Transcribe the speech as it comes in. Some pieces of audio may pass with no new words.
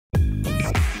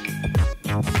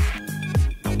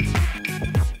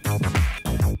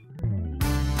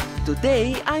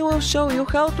Today I will show you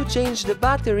how to change the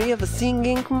battery of a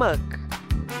singing mug.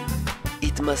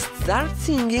 It must start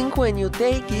singing when you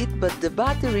take it, but the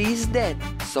battery is dead,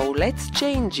 so let's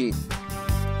change it.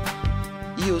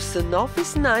 Use an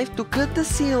office knife to cut the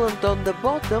sealant on the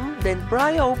bottom, then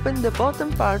pry open the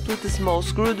bottom part with a small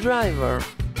screwdriver.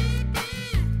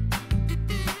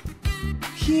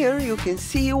 Here you can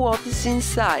see what is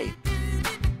inside.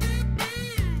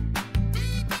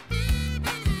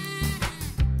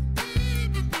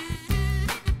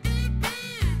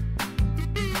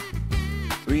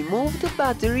 Remove the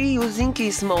battery using a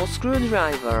small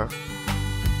screwdriver.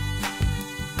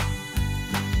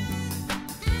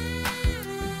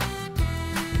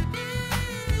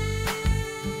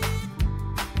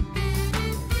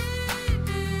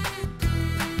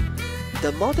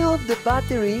 The model of the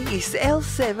battery is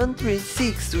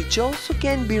L736, which also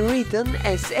can be written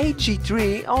as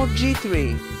AG3 or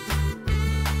G3.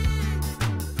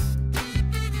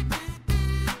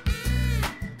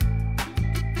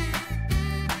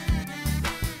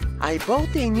 I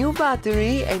bought a new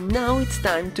battery and now it's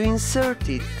time to insert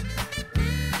it.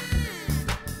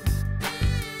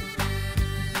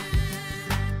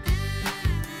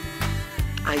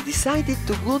 I decided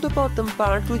to glue the bottom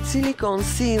part with silicone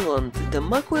sealant. The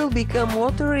mug will become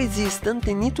water resistant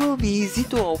and it will be easy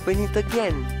to open it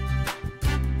again.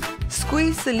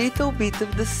 Squeeze a little bit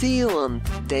of the sealant,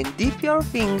 then dip your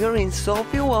finger in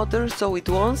soapy water so it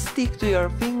won't stick to your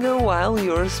finger while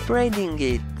you're spreading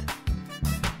it.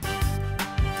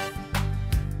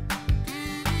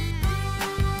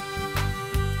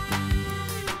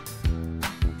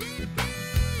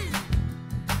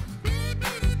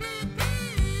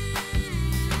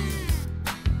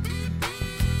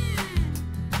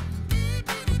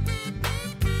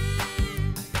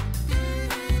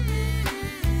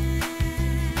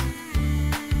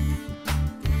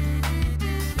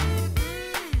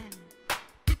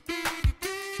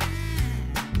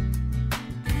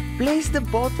 Place the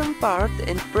bottom part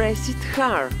and press it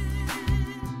hard.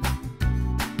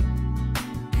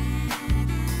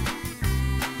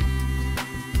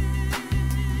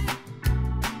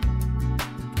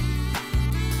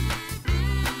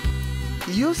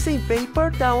 Use a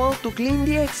paper towel to clean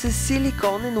the excess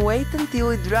silicone and wait until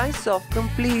it dries off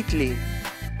completely.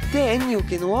 Then you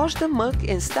can wash the mug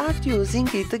and start using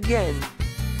it again.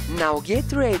 Now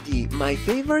get ready, my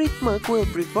favorite mug will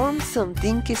perform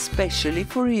something especially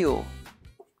for you.